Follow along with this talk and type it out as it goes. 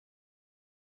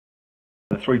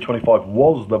325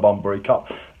 was the Bunbury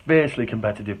Cup. Fiercely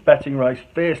competitive betting race,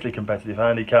 fiercely competitive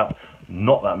handicap.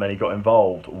 Not that many got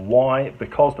involved. Why?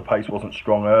 Because the pace wasn't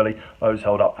strong early. Those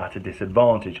held up at a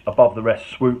disadvantage. Above the rest,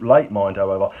 Swoop Late Mind,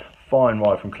 however, fine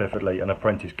ride from Clifford Lee and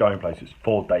Apprentice Going Places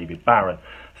for David Barron.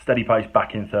 Steady pace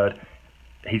back in third.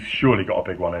 He's surely got a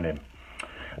big one in him.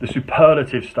 The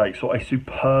Superlative Stakes saw a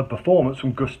superb performance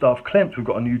from Gustav Klimt. We've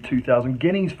got a new 2000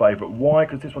 Guineas favourite. Why?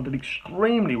 Because this one did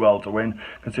extremely well to win,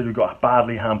 considering we got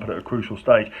badly hampered at a crucial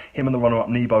stage. Him and the runner-up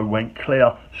Nebo went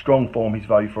clear. Strong form, his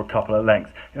value for a couple of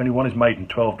lengths. He only won his maiden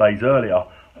 12 days earlier.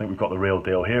 I think we've got the real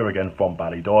deal here again from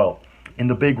Ballydoyle. In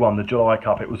the big one, the July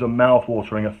Cup, it was a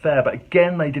mouth-watering affair, but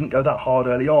again, they didn't go that hard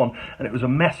early on, and it was a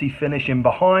messy finish in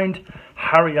behind.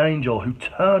 Harry Angel, who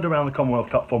turned around the Commonwealth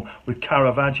Cup form with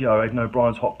Caravaggio, Aidan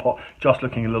O'Brien's hot pot, just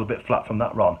looking a little bit flat from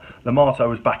that run. L'Amato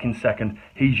was back in second.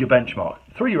 He's your benchmark.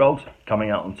 3-year-olds coming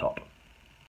out on top.